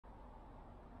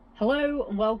Hello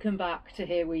and welcome back to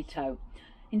Here We Tow.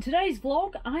 In today's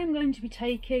vlog I'm going to be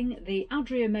taking the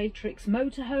Adria Matrix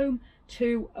motorhome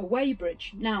to a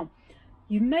Weighbridge. Now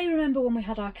you may remember when we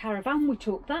had our caravan we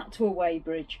took that to a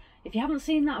Weighbridge. If you haven't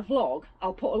seen that vlog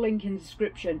I'll put a link in the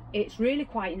description. It's really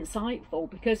quite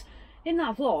insightful because in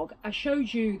that vlog I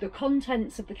showed you the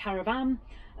contents of the caravan.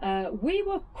 We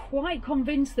were quite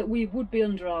convinced that we would be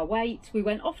under our weight. We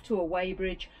went off to a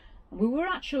Weighbridge. We were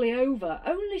actually over,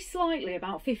 only slightly,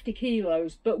 about 50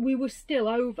 kilos, but we were still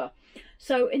over.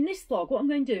 So in this vlog, what I'm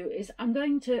going to do is I'm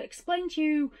going to explain to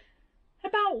you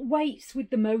about weights with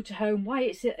the motorhome, why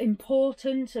it's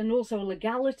important and also a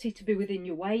legality to be within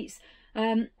your weights.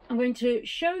 I'm going to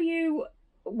show you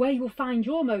where you'll find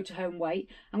your motorhome weight.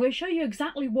 I'm going to show you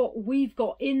exactly what we've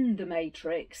got in the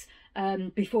Matrix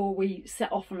before we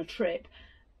set off on a trip.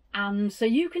 And so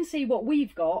you can see what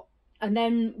we've got. And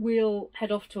then we'll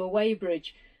head off to a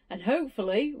Weighbridge and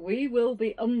hopefully we will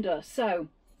be under. So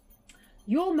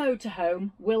your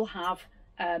motorhome will have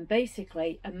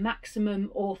basically a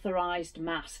maximum authorised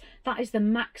mass. That is the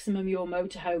maximum your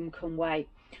motorhome can weigh.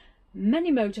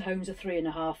 Many motorhomes are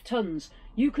 3.5 tonnes.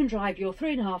 You can drive your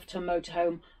 3.5 tonne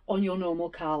motorhome on your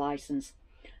normal car licence.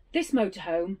 This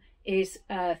motorhome is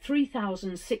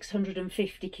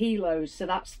 3,650 kilos, so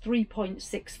that's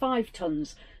 3.65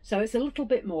 tonnes. So it's a little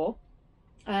bit more.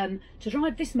 To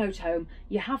drive this motorhome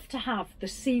you have to have the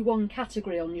C1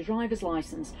 category on your driver's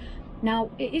licence.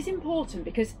 Now it is important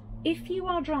because if you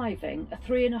are driving a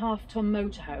 3.5 tonne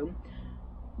motorhome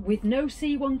with no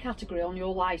C1 category on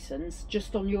your licence,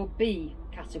 just on your B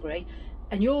category,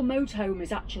 and your motorhome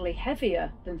is actually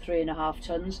heavier than 3.5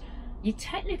 tonnes, you're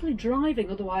technically driving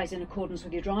otherwise in accordance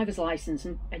with your driver's licence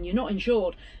and you're not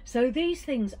insured. So these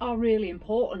things are really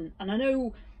important, and I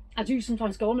know I do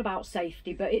sometimes go on about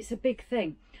safety, but it's a big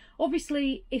thing.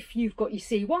 Obviously, if you've got your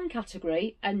C1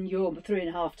 category and your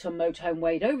 3.5 tonne motorhome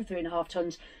weighed over 3.5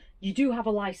 tonnes, you do have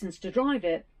a licence to drive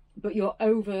it, but you're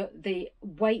over the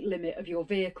weight limit of your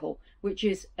vehicle, which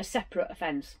is a separate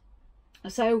offence.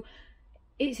 So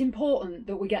it's important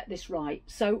that we get this right.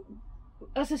 So,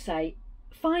 as I say,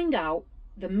 find out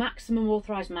the maximum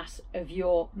authorised mass of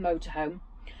your motorhome.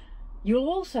 You'll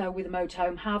also, with a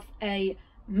motorhome, have a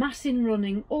mass in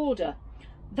running order.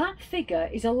 That figure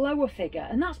is a lower figure,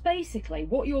 and that's basically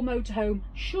what your motorhome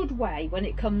should weigh when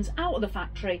it comes out of the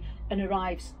factory and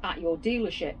arrives at your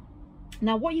dealership.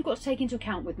 Now what you've got to take into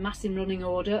account with mass in running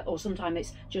order, or sometimes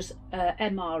it's just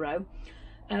MRO,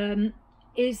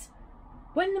 is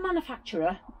when the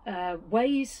manufacturer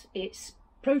weighs its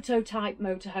prototype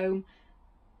motorhome,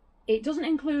 it doesn't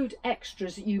include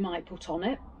extras that you might put on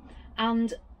it,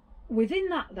 and within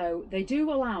that though they do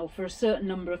allow for a certain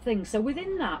number of things. So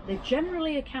within that they've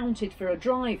generally accounted for a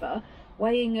driver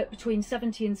weighing at between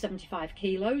 70 and 75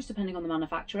 kilos depending on the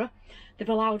manufacturer. They've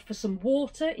allowed for some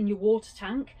water in your water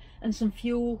tank and some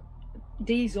fuel,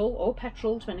 diesel or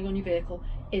petrol depending on your vehicle,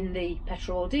 in the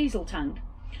petrol or diesel tank.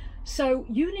 So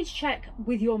you need to check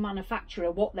with your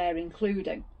manufacturer what they're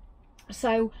including.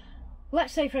 So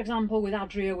let's say, for example, with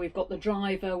Adria, we've got the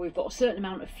driver, we've got a certain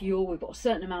amount of fuel, we've got a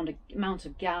certain amount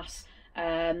of gas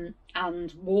and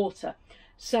water.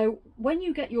 So when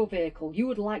you get your vehicle, you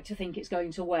would like to think it's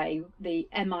going to weigh the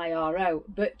MIRO,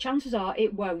 but chances are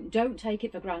it won't. Don't take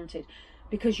it for granted,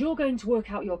 because you're going to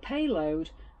work out your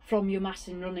payload from your mass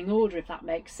in running order, if that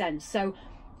makes sense. So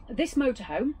this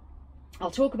motorhome,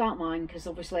 I'll talk about mine because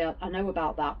obviously I know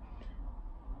about that.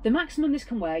 The maximum this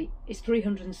can weigh is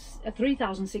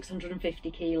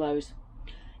 3,650 kilos.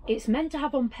 It's meant to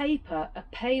have on paper a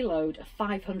payload of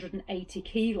 580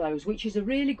 kilos, which is a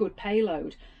really good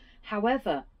payload.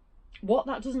 However, what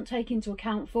that doesn't take into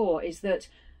account for is that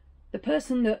the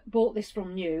person that bought this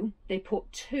from you, they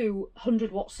put 2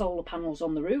 100-watt solar panels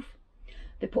on the roof.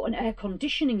 They put an air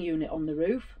conditioning unit on the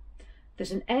roof.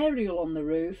 There's an aerial on the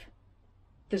roof.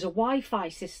 There's a Wi-Fi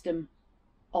system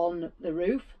on the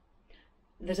roof.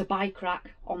 There's a bike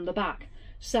rack on the back.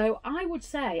 So I would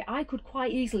say I could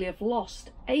quite easily have lost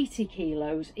 80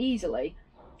 kilos easily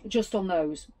just on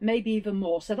those, maybe even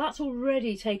more. So that's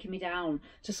already taken me down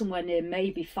to somewhere near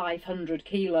maybe 500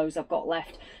 kilos I've got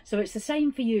left. So it's the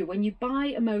same for you. When you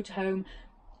buy a motorhome,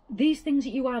 these things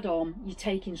that you add on, you're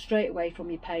taking straight away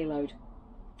from your payload.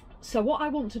 So what I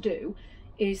want to do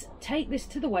is take this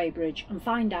to the Weighbridge and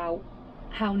find out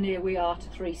how near we are to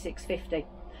 3,650.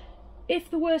 If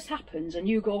the worst happens and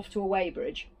you go off to a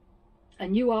Weighbridge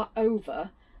and you are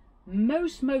over,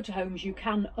 most motorhomes you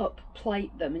can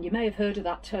up-plate them, and you may have heard of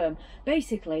that term.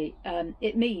 Basically,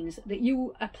 it means that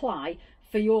you apply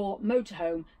for your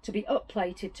motorhome to be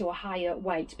up-plated to a higher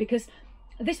weight, because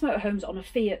this motorhome's on a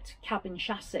Fiat cabin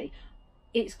chassis.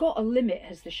 It's got a limit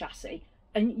as the chassis,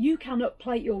 And you can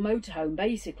upplate your motorhome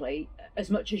basically as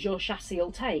much as your chassis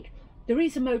will take. The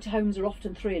reason motorhomes are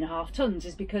often 3.5 tons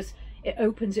is because it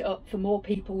opens it up for more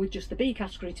people with just the B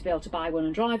category to be able to buy one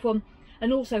and drive one,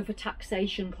 and also for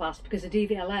taxation class, because a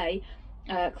DVLA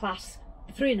class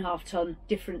 3.5 ton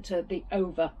different to the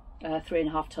over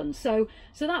 3.5 tons. So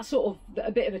that's sort of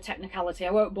a bit of a technicality.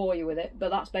 I won't bore you with it,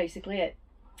 but that's basically it.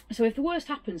 So if the worst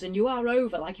happens and you are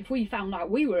over, like if we found out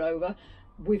we were over,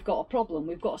 we've got a problem.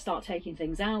 We've got to start taking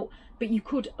things out, but you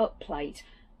could upplate.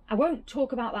 I won't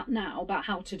talk about that now, about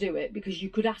how to do it, because you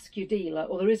could ask your dealer,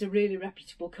 or there is a really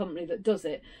reputable company that does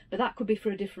it, but that could be for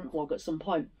a different vlog at some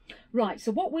point. Right,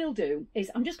 so what we'll do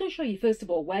is I'm just going to show you first of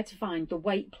all where to find the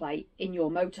weight plate in your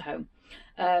motorhome.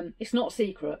 It's not a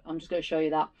secret, I'm just going to show you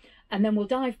that. And then we'll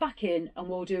dive back in and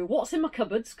we'll do what's in my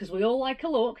cupboards, because we all like a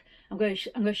look. I'm going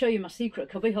to show you my secret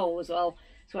cubby hole as well.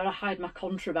 It's where I hide my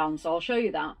contraband, so I'll show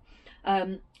you that.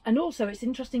 And also it's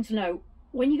interesting to know,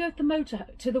 when you go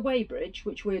to the Weighbridge,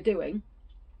 which we're doing,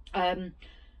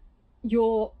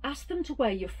 you're asked them to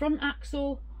weigh your front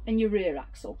axle and your rear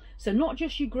axle. So not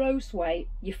just your gross weight,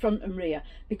 your front and rear,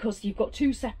 because you've got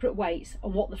two separate weights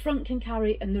on what the front can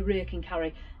carry and the rear can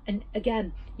carry. And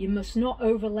again, you must not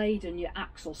overladen your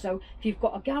axle. So if you've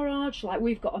got a garage, like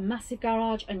we've got a massive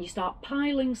garage, and you start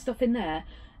piling stuff in there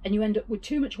and you end up with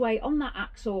too much weight on that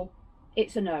axle,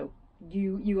 it's a no.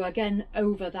 You again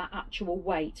over that actual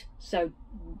weight, so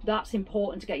that's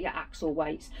important to get your axle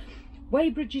weights.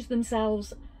 Weighbridges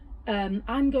themselves,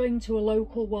 I'm going to a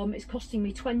local one. It's costing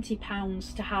me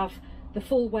 £20 to have the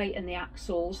full weight and the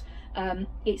axles.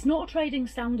 It's not a trading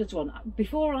standards one.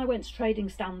 Before I went to trading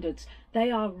standards,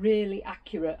 they are really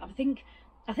accurate. I think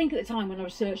at the time when I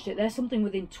researched it, they're something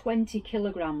within 20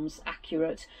 kilograms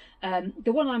accurate.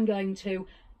 The one I'm going to,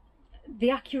 the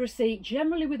accuracy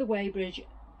generally with a Weighbridge,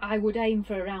 I would aim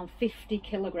for around 50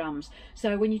 kilograms.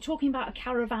 So when you're talking about a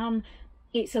caravan,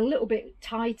 it's a little bit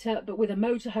tighter, but with a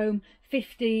motorhome,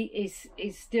 50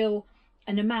 is still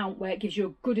an amount where it gives you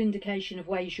a good indication of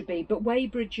where you should be. But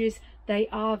Weighbridges, they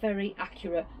are very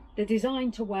accurate. They're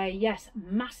designed to weigh, yes,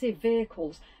 massive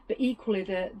vehicles, but equally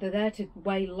they're there to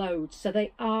weigh loads, so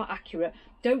they are accurate.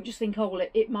 Don't just think, oh well,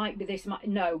 it might be this,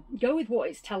 no, go with what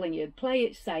it's telling you. Play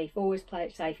it safe, always play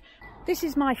it safe. This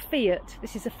is my Fiat.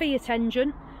 This is a Fiat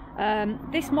engine.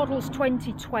 This model's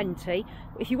 2020.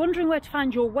 If you're wondering where to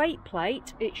find your weight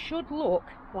plate, it should look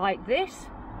like this,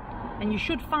 and you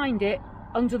should find it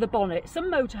under the bonnet.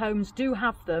 Some motorhomes do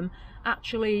have them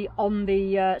actually on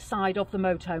the side of the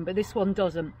motorhome, but this one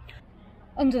doesn't.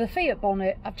 Under the Fiat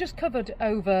bonnet, I've just covered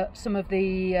over some of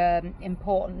the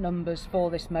important numbers for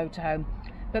this motorhome.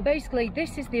 But basically,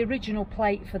 this is the original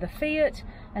plate for the Fiat,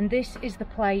 and this is the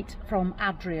plate from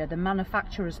Adria, the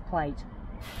manufacturer's plate.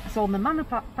 So on the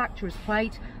manufacturer's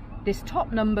plate, this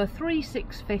top number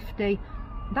 3650,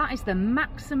 that is the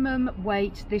maximum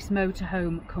weight this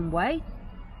motorhome can weigh.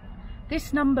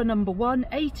 This number 1,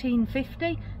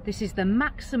 1850, this is the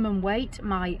maximum weight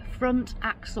my front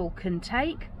axle can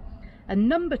take. And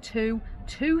number 2,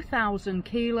 2000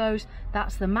 kilos,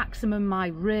 that's the maximum my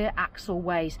rear axle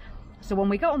weighs. So when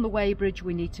we go on the Weighbridge,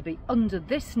 we need to be under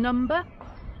this number,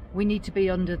 we need to be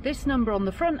under this number on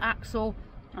the front axle,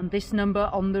 and this number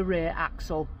on the rear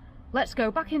axle. Let's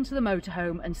go back into the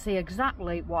motorhome and see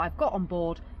exactly what I've got on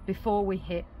board before we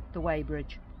hit the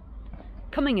Weighbridge.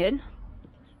 Coming in,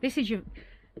 this is your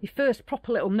first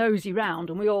proper little nosy round,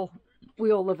 and we all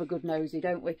love a good nosy,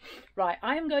 don't we? Right,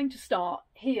 I am going to start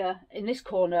here in this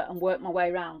corner and work my way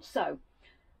around. So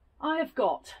I have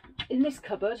got in this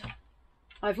cupboard,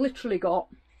 I've literally got,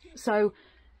 so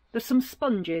there's some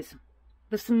sponges,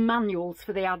 there's some manuals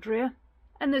for the Adria,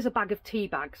 and there's a bag of tea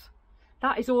bags.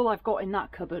 That is all I've got in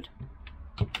that cupboard.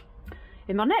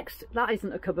 In my next, that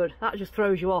isn't a cupboard, that just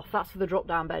throws you off, that's for the drop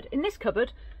down bed. In this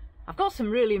cupboard, I've got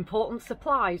some really important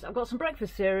supplies. I've got some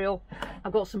breakfast cereal,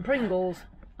 I've got some Pringles,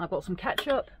 I've got some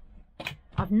ketchup.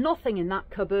 I've nothing in that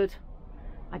cupboard.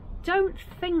 I don't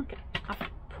think I've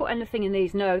put anything in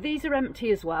these. No, these are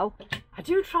empty as well. I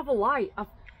do travel light.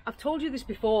 I've told you this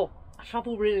before. I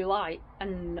travel really light,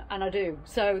 and I do.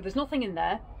 So there's nothing in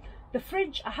there. The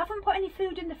fridge, I haven't put any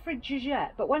food in the fridge as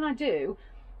yet, but when I do,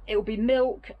 it'll be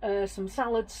milk, some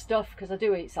salad stuff, because I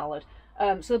do eat salad.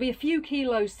 So there'll be a few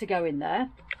kilos to go in there.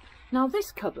 Now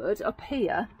this cupboard up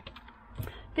here,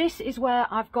 this is where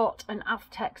I've got an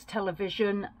Avtex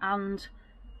television, and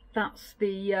that's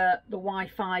the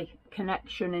Wi-Fi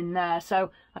connection in there.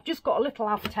 So I've just got a little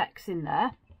Avtex in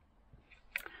there.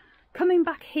 Coming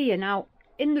back here now,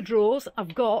 in the drawers,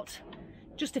 I've got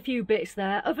just a few bits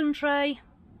there. Oven tray,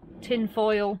 tin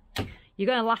foil. You're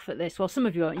going to laugh at this. Well, some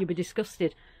of you won't. You'll be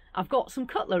disgusted. I've got some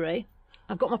cutlery.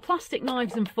 I've got my plastic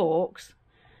knives and forks.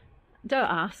 don't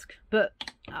ask, but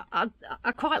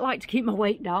I quite like to keep my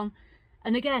weight down.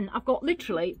 And again, I've got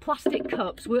literally plastic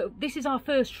cups. This is our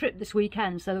first trip this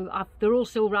weekend, so they're all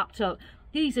still wrapped up.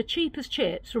 These are cheap as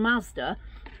chips from Asda,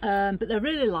 but they're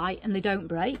really light and they don't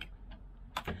break.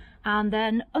 And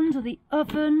then under the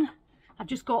oven, I've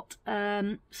just got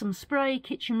some spray,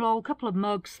 kitchen roll, a couple of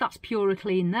mugs. That's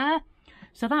Puriclean there.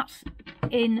 So that's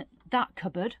in that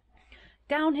cupboard.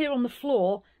 Down here on the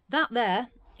floor, that there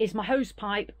is my hose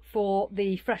pipe for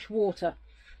the fresh water.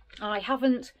 I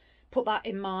haven't put that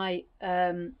in my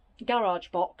garage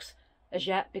box as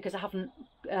yet because I haven't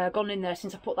gone in there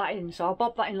since I put that in, so I'll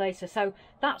bob that in later. So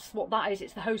that's what that is.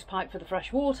 It's the hose pipe for the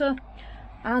fresh water.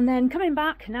 And then coming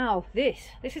back now, this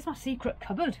is my secret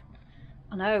cupboard.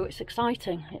 I know, it's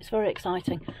exciting, it's very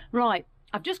exciting. Right,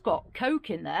 I've just got Coke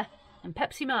in there and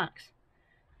Pepsi Max.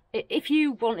 If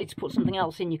you wanted to put something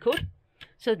else in, you could.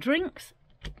 So drinks.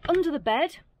 Under the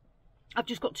bed, I've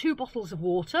just got 2 bottles of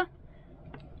water,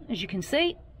 as you can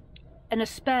see, and a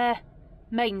spare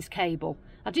mains cable.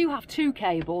 I do have 2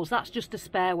 cables, that's just a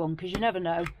spare one because you never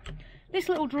know. This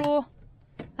little drawer,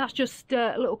 that's just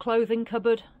a little clothing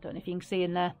cupboard. I don't know if you can see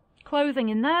in there. Clothing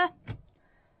in there.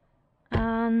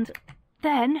 And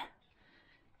then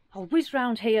I'll whiz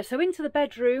round here. So into the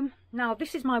bedroom. Now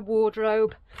this is my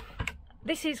wardrobe.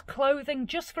 This is clothing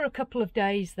just for a couple of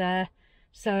days there.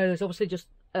 So there's obviously just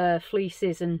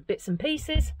fleeces and bits and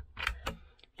pieces.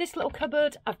 This little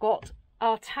cupboard, I've got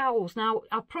our towels. Now,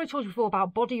 I've probably told you before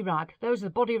about body rag. Those are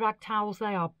the body rag towels.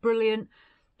 They are brilliant.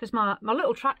 There's my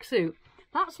little tracksuit.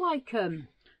 That's like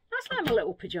my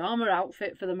little pyjama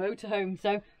outfit for the motorhome.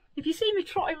 So if you see me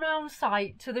trotting round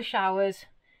site to the showers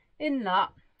in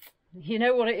that, you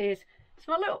know what it is. It's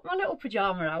my little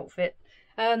pyjama outfit.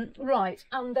 Right,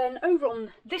 and then over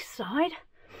on this side,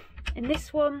 in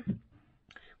this one,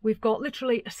 we've got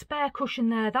literally a spare cushion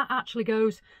there. That actually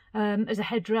goes as a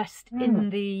headrest in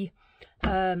the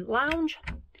lounge.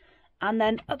 And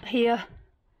then up here,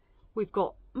 we've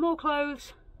got more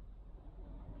clothes.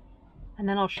 And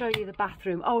then I'll show you the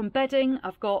bathroom. Oh, and bedding,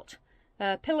 I've got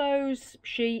pillows,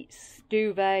 sheets,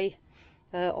 duvet,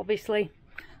 obviously.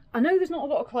 I know there's not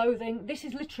a lot of clothing. This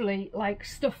is literally like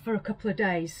stuff for a couple of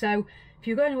days. So if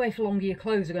you're going away for longer, your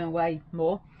clothes are going to weigh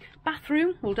more.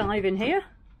 Bathroom, we'll dive in here.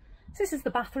 So this is the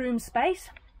bathroom space.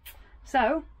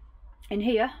 So in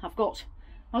here, I've got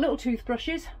my little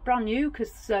toothbrushes, brand new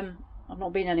because I've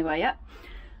not been anywhere yet.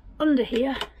 Under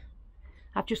here,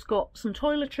 I've just got some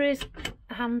toiletries,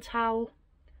 a hand towel,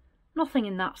 nothing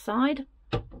in that side.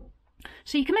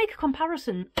 So you can make a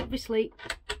comparison, obviously,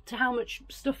 to how much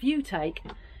stuff you take.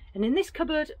 And in this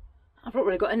cupboard, I've not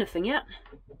really got anything yet.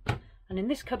 And in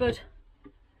this cupboard,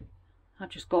 I've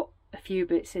just got a few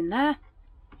bits in there.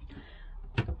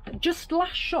 Just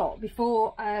last shot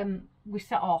before we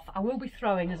set off, I will be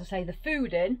throwing, as I say, the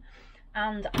food in,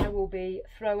 and I will be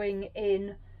throwing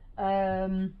in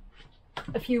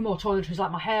a few more toiletries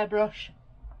like my hairbrush,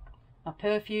 my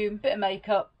perfume, bit of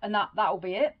makeup, and that'll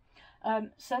be it.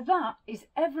 So that is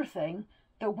everything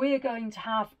that we're going to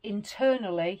have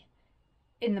internally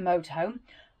in the motorhome.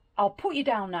 I'll put you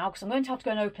down now because I'm going to have to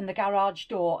go and open the garage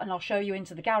door, and I'll show you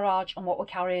into the garage and what we're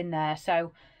carrying there.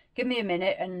 So give me a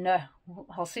minute and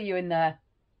I'll see you in there.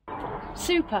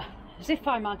 Super, as if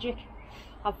by magic,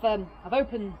 I've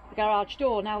opened the garage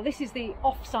door. Now this is the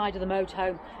off side of the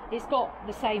motorhome. It's got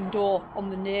the same door on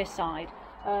the near side.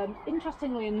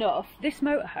 Interestingly enough, this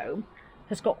motorhome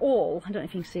has got all, I don't know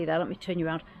if you can see there, let me turn you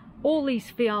around, all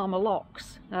these Fiamma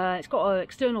locks. It's got an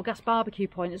external gas barbecue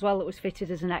point as well that was fitted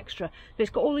as an extra, but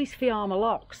it's got all these Fiamma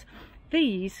locks.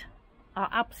 These are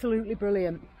absolutely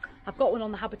brilliant. I've got one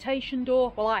on the habitation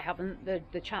door. Well, I haven't.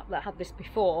 The chap that had this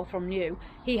before from new,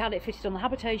 he had it fitted on the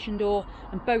habitation door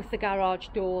and both the garage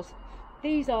doors.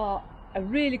 These are a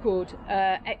really good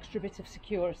extra bit of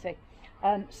security.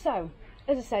 So,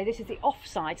 as I say, this is the off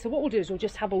side. So what we'll do is we'll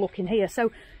just have a look in here.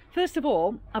 So first of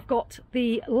all, I've got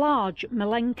the large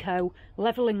Malenko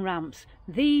levelling ramps.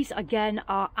 These again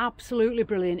are absolutely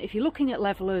brilliant. If you're looking at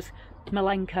levelers,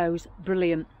 Malenko's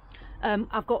brilliant.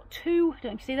 I've got two,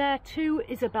 don't you see there, 2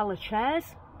 Isabella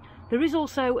chairs. There is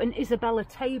also an Isabella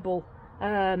table.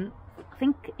 I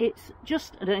think it's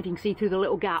just, I don't know if you can see through the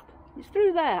little gap. It's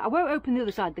through there. I won't open the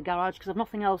other side of the garage because I've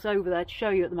nothing else over there to show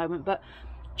you at the moment. But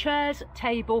chairs,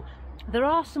 table. There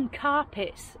are some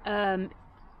carpets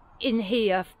in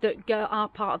here that are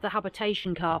part of the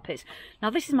habitation carpets.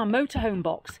 Now this is my motorhome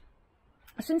box.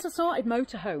 Since I started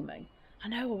motorhoming, I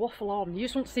know I waffle on, you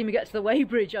just want to see me get to the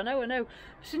Weighbridge, I know.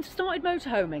 Since I started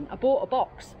motorhoming, I bought a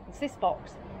box. It's this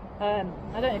box.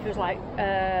 I don't know if it was like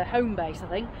home base, I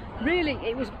think. Really,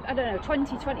 it was, I don't know,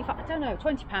 20, 25, I don't know,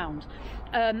 £20.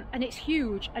 And it's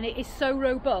huge and it is so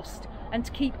robust. And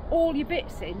to keep all your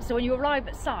bits in, so when you arrive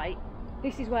at site,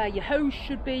 this is where your hose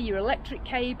should be, your electric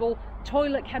cable,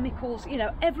 toilet chemicals, you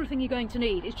know, everything you're going to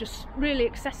need is just really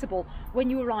accessible when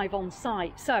you arrive on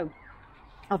site. So,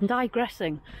 I'm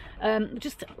digressing.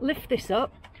 Just lift this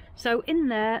up. So in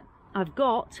there, I've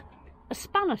got a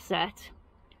spanner set,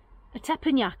 a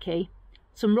teppanyaki,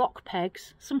 some rock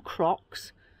pegs, some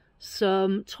crocks,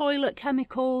 some toilet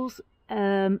chemicals,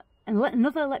 and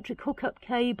another electric hookup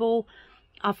cable.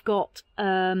 I've got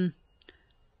a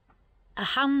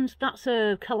hand, that's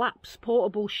a collapse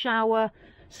portable shower.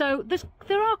 So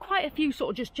there are quite a few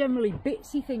sort of just generally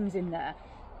bitsy things in there.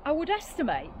 I would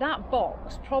estimate that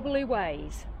box probably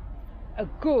weighs a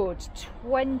good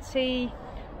 20,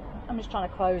 I'm just trying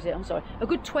to close it, I'm sorry, a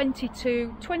good 20,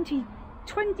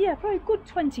 yeah, probably a good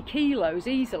 20 kilos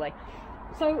easily.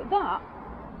 So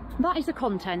that is the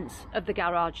contents of the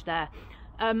garage there.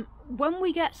 When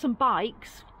we get some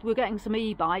bikes, we're getting some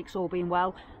e-bikes, all being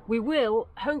well, we will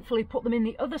hopefully put them in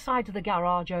the other side of the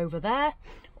garage over there,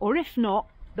 or if not,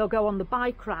 they'll go on the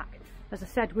bike rack. As I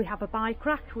said, we have a bike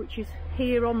rack which is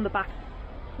here on the back.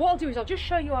 What I'll do is I'll just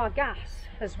show you our gas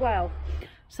as well.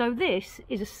 So this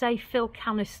is a safe fill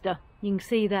canister, you can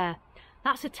see there.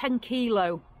 That's a 10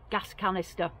 kilo gas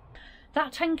canister.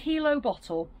 That 10 kilo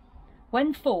bottle,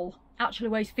 when full, actually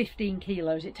weighs 15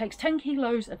 kilos. It takes 10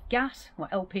 kilos of gas, or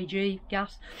LPG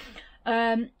gas,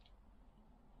 and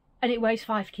it weighs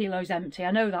 5 kilos empty.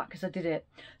 I know that because I did it.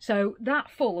 So that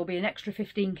full will be an extra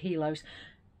 15 kilos.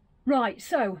 Right,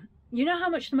 so you know how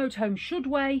much the motorhome should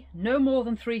weigh? No more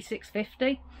than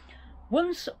 3,650.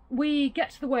 Once we get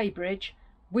to the Weighbridge,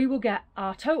 we will get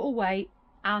our total weight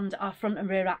and our front and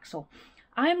rear axle.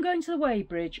 I am going to the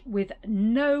Weighbridge with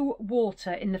no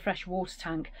water in the fresh water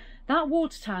tank. That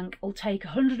water tank will take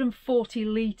 140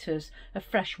 litres of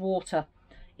fresh water.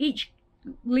 Each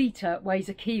litre weighs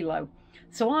a kilo.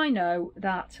 So I know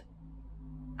that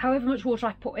however much water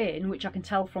I put in, which I can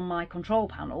tell from my control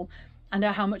panel, I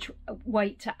know how much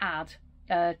weight to add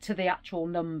to the actual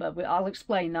number. But I'll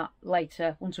explain that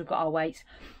later once we've got our weights.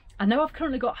 I know I've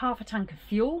currently got half a tank of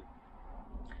fuel.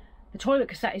 The toilet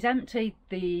cassette is empty,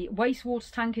 the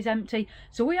wastewater tank is empty,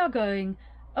 so we are going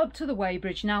up to the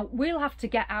Weighbridge. Now we'll have to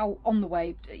get out on the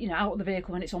way, you know, out of the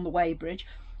vehicle when it's on the Weighbridge,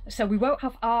 so we won't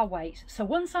have our weight. So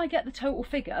once I get the total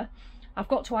figure, I've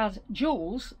got to add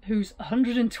Jules, who's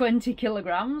 120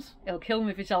 kilograms. He'll kill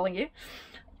me for telling you.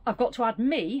 I've got to add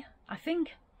me. I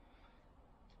think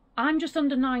I'm just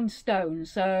under 9 stone,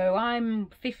 so I'm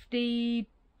 50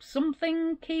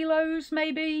 something kilos,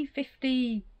 maybe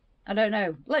 50. I don't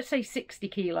know. Let's say 60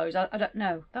 kilos. I don't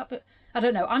know that, but I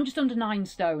don't know. I'm just under 9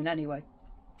 stone anyway.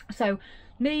 So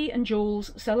me and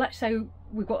Jules. So let's say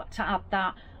we've got to add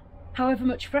that. However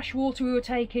much fresh water we were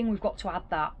taking, we've got to add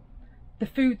that. The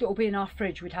food that will be in our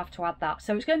fridge, we'd have to add that.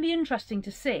 So it's going to be interesting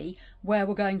to see where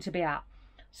we're going to be at.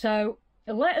 So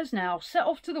let us now set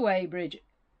off to the Weighbridge.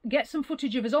 Get some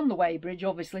footage of us on the Weighbridge,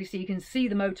 obviously, so you can see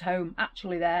the motorhome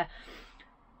actually there.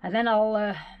 And then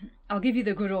I'll give you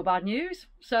the good or bad news.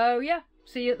 So yeah,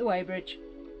 see you at the Weighbridge.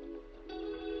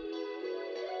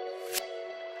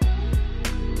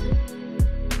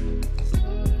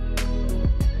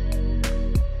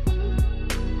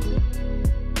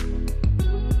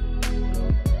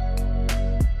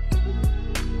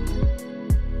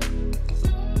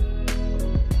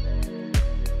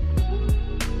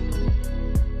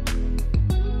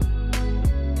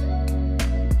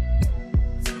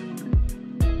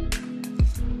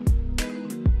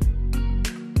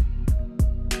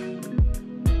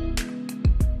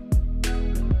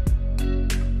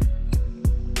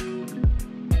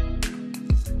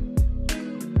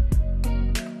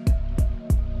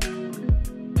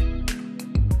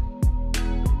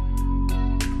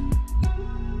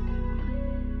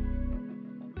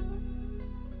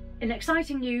 In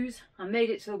exciting news, I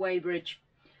made it to the Weighbridge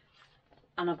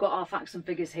and I've got our facts and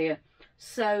figures here.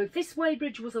 So this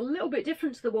Weighbridge was a little bit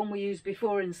different to the one we used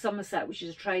before in Somerset, which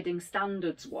is a trading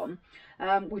standards one.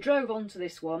 We drove onto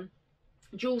this one.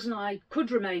 Jules and I could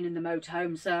remain in the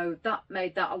motorhome, so that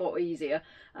made that a lot easier.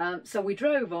 So we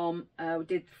drove on, we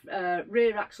did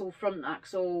rear axle, front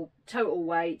axle, total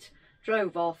weight,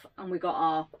 drove off, and we got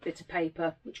our bit of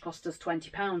paper, which cost us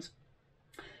 £20.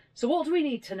 So what do we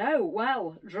need to know?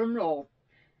 Well, drum roll.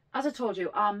 As I told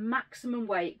you, our maximum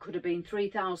weight could have been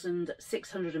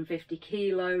 3,650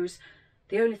 kilos.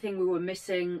 The only thing we were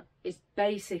missing is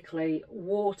basically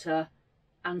water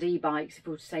and e-bikes, if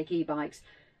we were to take e-bikes.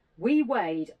 We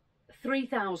weighed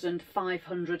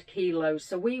 3,500 kilos.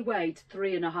 So we weighed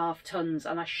 3.5 tons,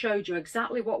 and I showed you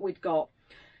exactly what we'd got.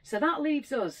 So that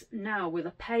leaves us now with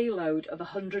a payload of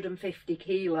 150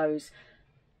 kilos.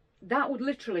 That would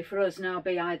literally for us now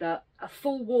be either a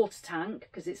full water tank,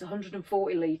 because it's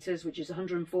 140 litres, which is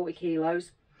 140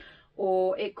 kilos,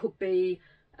 or it could be,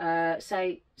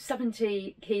 say,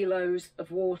 70 kilos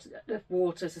of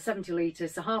water, so 70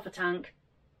 litres, so half a tank,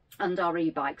 and our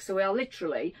e-bike. So we are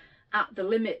literally at the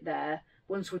limit there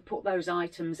once we put those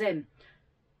items in.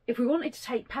 If we wanted to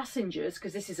take passengers,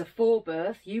 because this is a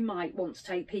 4-berth, you might want to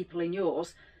take people in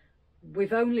yours,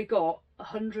 we've only got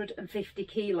 150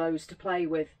 kilos to play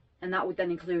with, and that would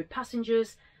then include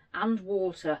passengers and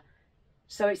water.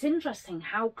 So it's interesting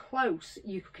how close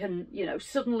you can, you know,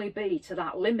 suddenly be to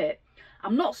that limit.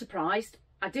 I'm not surprised.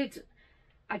 I did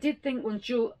think when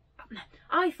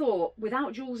I thought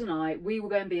without Jules and I, we were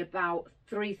going to be about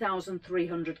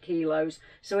 3,300 kilos.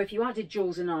 So if you added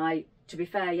Jules and I, to be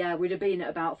fair, yeah, we'd have been at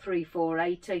about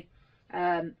 3,480,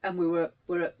 and we were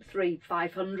at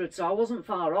 3,500. So I wasn't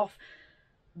far off.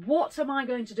 What am I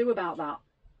going to do about that?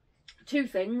 Two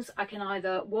things. I can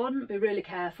either, one, be really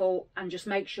careful and just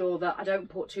make sure that I don't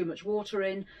put too much water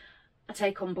in. I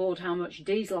take on board how much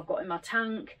diesel I've got in my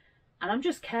tank, and I'm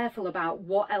just careful about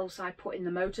what else I put in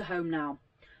the motorhome now.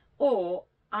 Or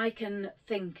I can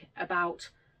think about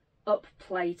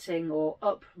up-plating or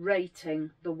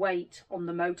up-rating the weight on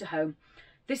the motorhome.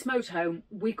 This motorhome,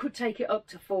 we could take it up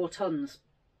to 4 tons,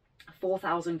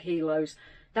 4,000 kilos.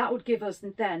 That would give us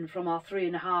then, from our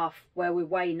 3.5 where we're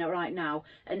weighing right now,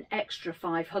 an extra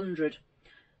 500.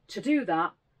 To do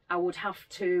that, I would have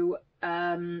to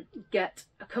get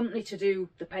a company to do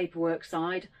the paperwork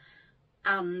side,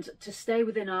 and to stay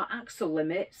within our axle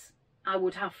limits, I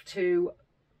would have to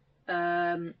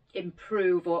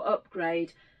improve or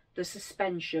upgrade the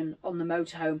suspension on the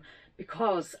motorhome,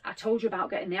 because I told you about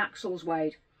getting the axles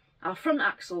weighed. Our front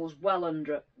axle's well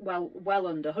under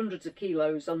hundreds of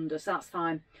kilos under, so that's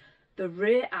fine. The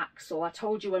rear axle, I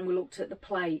told you when we looked at the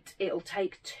plate, it'll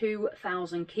take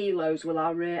 2,000 kilos with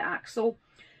our rear axle.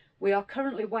 We are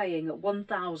currently weighing at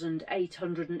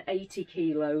 1,880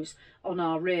 kilos on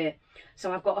our rear.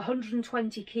 So I've got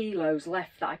 120 kilos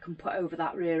left that I can put over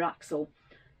that rear axle.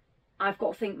 I've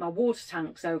got to think my water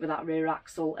tank's over that rear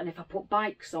axle, and if I put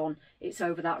bikes on, it's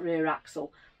over that rear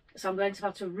axle. So I'm going to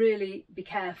have to really be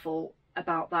careful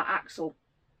about that axle.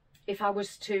 If I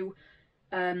was to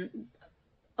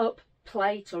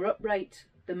up-plate or uprate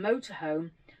the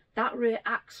motorhome, that rear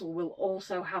axle will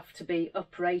also have to be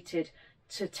uprated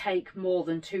to take more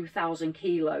than 2,000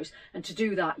 kilos. And to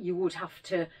do that, you would have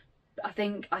to, I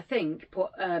think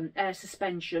put air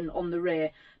suspension on the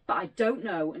rear. But I don't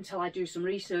know until I do some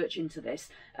research into this.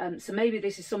 So maybe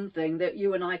this is something that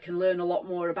you and I can learn a lot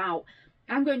more about.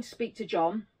 I'm going to speak to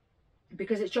John,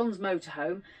 because it's John's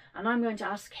motorhome, and I'm going to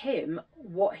ask him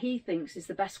what he thinks is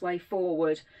the best way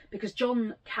forward, because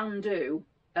John can do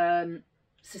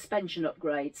suspension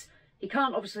upgrades. He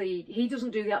can't, obviously, he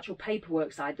doesn't do the actual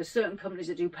paperwork side. There's certain companies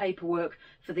that do paperwork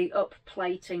for the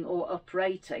up-plating or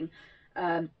up-rating,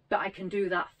 but I can do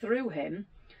that through him,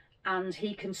 and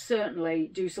he can certainly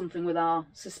do something with our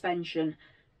suspension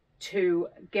to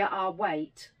get our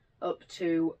weight up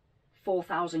to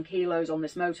 4,000 kilos on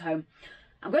this motorhome.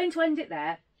 I'm going to end it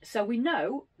there. So we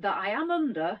know that I am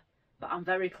under, but I'm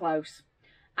very close.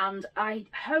 And I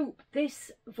hope this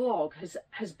vlog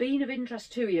has been of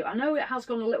interest to you. I know it has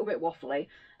gone a little bit waffly,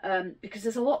 because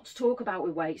there's a lot to talk about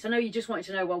with weights. I know you just wanted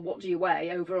to know, well, what do you weigh,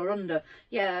 over or under?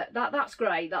 Yeah, that's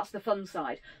great. That's the fun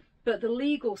side. But the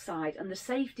legal side and the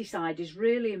safety side is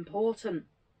really important.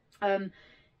 I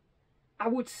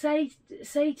would say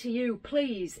to you,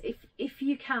 please, if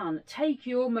you can, take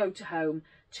your motorhome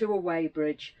to a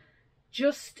Weighbridge,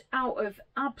 just out of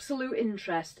absolute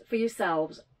interest for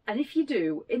yourselves. And if you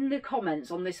do, in the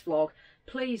comments on this vlog,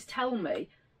 please tell me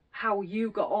how you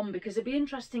got on, because it'd be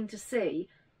interesting to see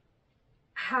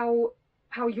how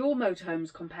your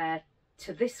motorhomes compare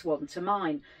to this one, to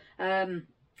mine.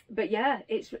 But yeah,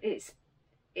 it's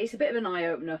a bit of an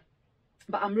eye-opener,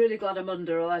 but I'm really glad I'm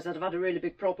under, otherwise I'd have had a really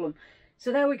big problem.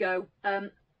 So there we go.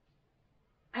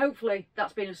 Hopefully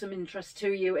that's been of some interest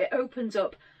to you. It opens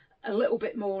up a little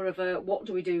bit more of a what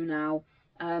do we do now,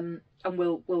 and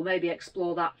we'll maybe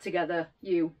explore that together,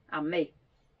 you and me.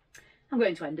 I'm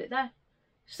going to end it there.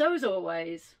 So as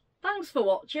always, thanks for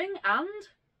watching, and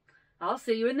I'll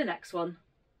see you in the next one.